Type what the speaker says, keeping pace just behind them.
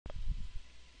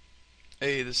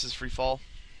Hey, this is Freefall.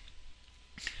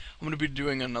 I'm going to be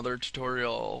doing another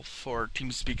tutorial for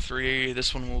Teamspeak 3.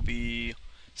 This one will be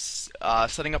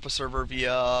setting up a server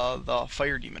via the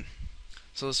Fire-Daemon.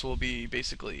 So this will be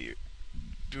basically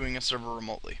doing a server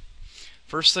remotely.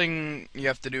 First thing you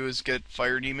have to do is get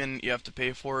Fire-Daemon. You have to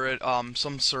pay for it.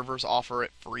 Some servers offer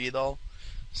it free though.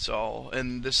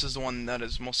 And this is the one that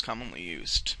is most commonly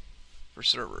used for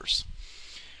servers.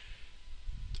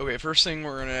 Okay, first thing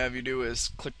we're going to have you do is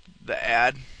click the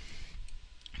add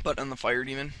button on the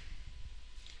Fire-Daemon.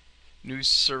 New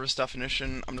service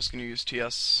definition, I'm just going to use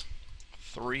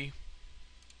TS3.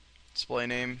 Display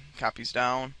name, copies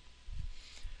down.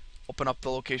 Open up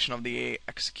the location of the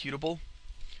executable.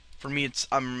 For me,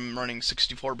 I'm running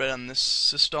 64-bit on this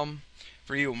system.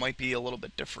 For you, it might be a little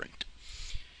bit different.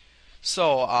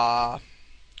 So,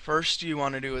 first you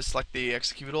want to do is select the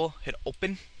executable, hit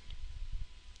open.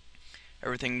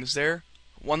 Everything's there.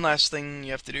 One last thing you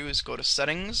have to do is go to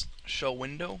settings, show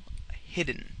window,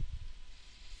 hidden.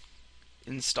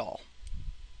 Install.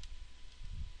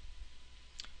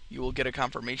 You will get a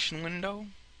confirmation window.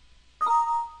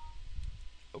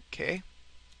 Okay.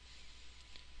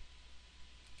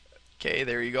 Okay,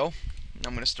 there you go.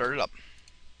 I'm going to start it up.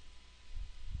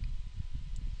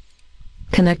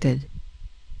 Connected.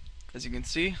 As you can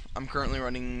see, I'm currently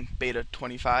running beta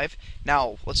 25.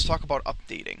 Now, let's talk about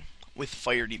updating with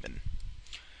Fire-Daemon.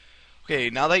 Okay,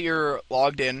 now that you're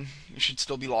logged in, you should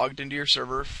still be logged into your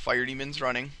server. Fire-Daemon's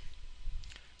running.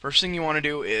 First thing you want to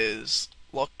do is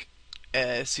look,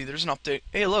 see there's an update.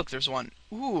 Hey look, there's one.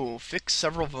 Ooh, fix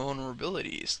several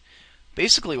vulnerabilities.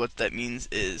 Basically what that means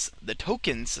is the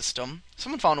token system,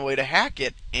 someone found a way to hack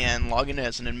it and log in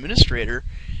as an administrator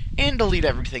and delete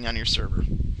everything on your server.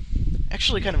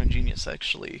 Actually kind of ingenious,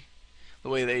 actually, the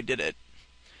way they did it.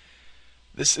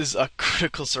 This is a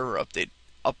critical server update.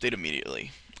 Update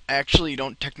immediately. Actually, you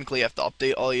don't technically have to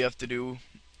update. All you have to do,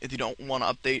 if you don't want to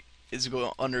update, is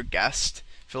go under guest,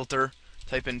 filter,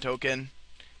 type in token,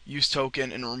 use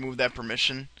token, and remove that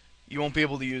permission. You won't be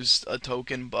able to use a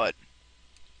token, but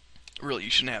really you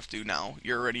shouldn't have to now.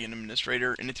 You're already an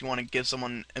administrator, and if you want to give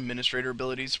someone administrator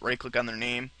abilities, right click on their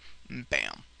name, and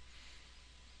bam.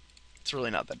 It's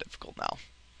really not that difficult now.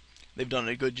 They've done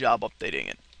a good job updating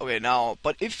it. Okay, now,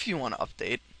 but if you want to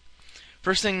update,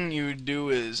 first thing you do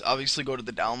is obviously go to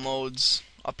the downloads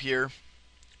up here,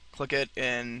 click it,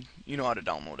 and you know how to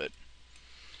download it.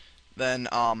 Then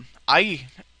I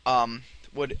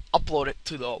would upload it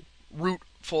to the root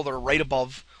folder right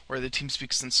above where the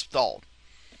Teamspeak is installed.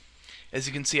 As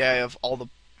you can see, I have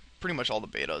pretty much all the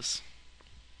betas,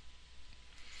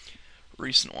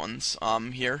 recent ones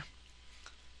here.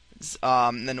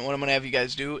 Then what I'm gonna have you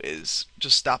guys do is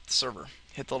just stop the server.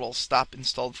 Hit the little stop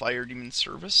installed Fire-Daemon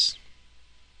service.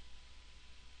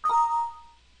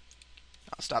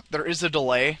 Now stop. There is a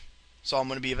delay, so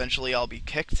I'll be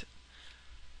kicked.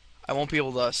 I won't be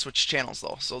able to switch channels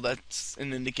though, so that's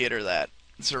an indicator that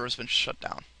the server's been shut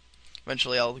down.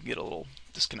 Eventually I'll get a little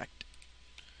disconnect.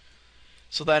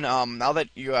 So then now that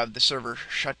you have the server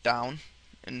shut down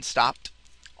and stopped,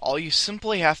 all you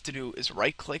simply have to do is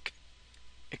right click,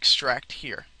 extract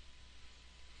here.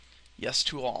 Yes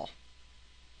to all.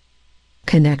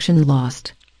 Connection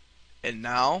lost. And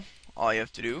now all you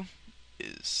have to do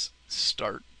is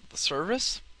start the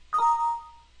service.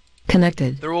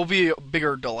 Connected. There will be a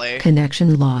bigger delay.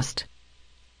 Connection lost.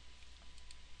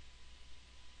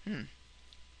 Give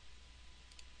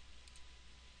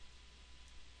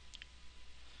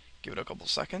it a couple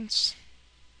seconds.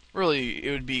 Really,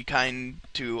 it would be kind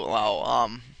to allow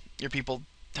your people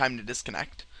time to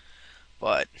disconnect,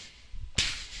 but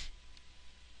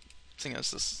seeing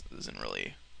as this isn't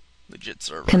really legit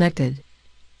server. Connected.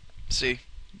 See,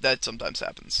 that sometimes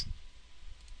happens.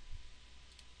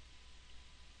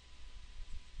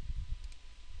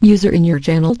 User in your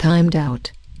channel timed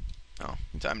out. Oh,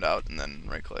 you timed out, and then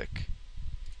right click,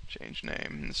 change name,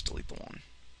 and just delete the one.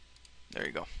 There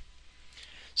you go.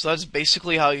 So that's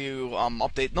basically how you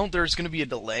update. No, there's going to be a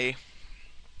delay.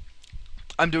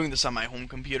 I'm doing this on my home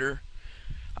computer,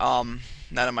 not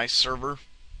on my server,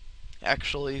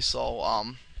 actually.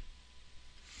 So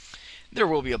there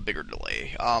will be a bigger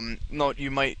delay. No,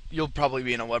 you'll probably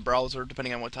be in a web browser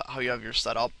depending on how you have your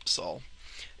setup. So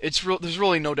there's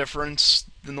really no difference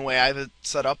in the way I have it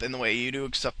set up and the way you do,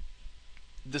 except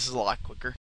this is a lot quicker.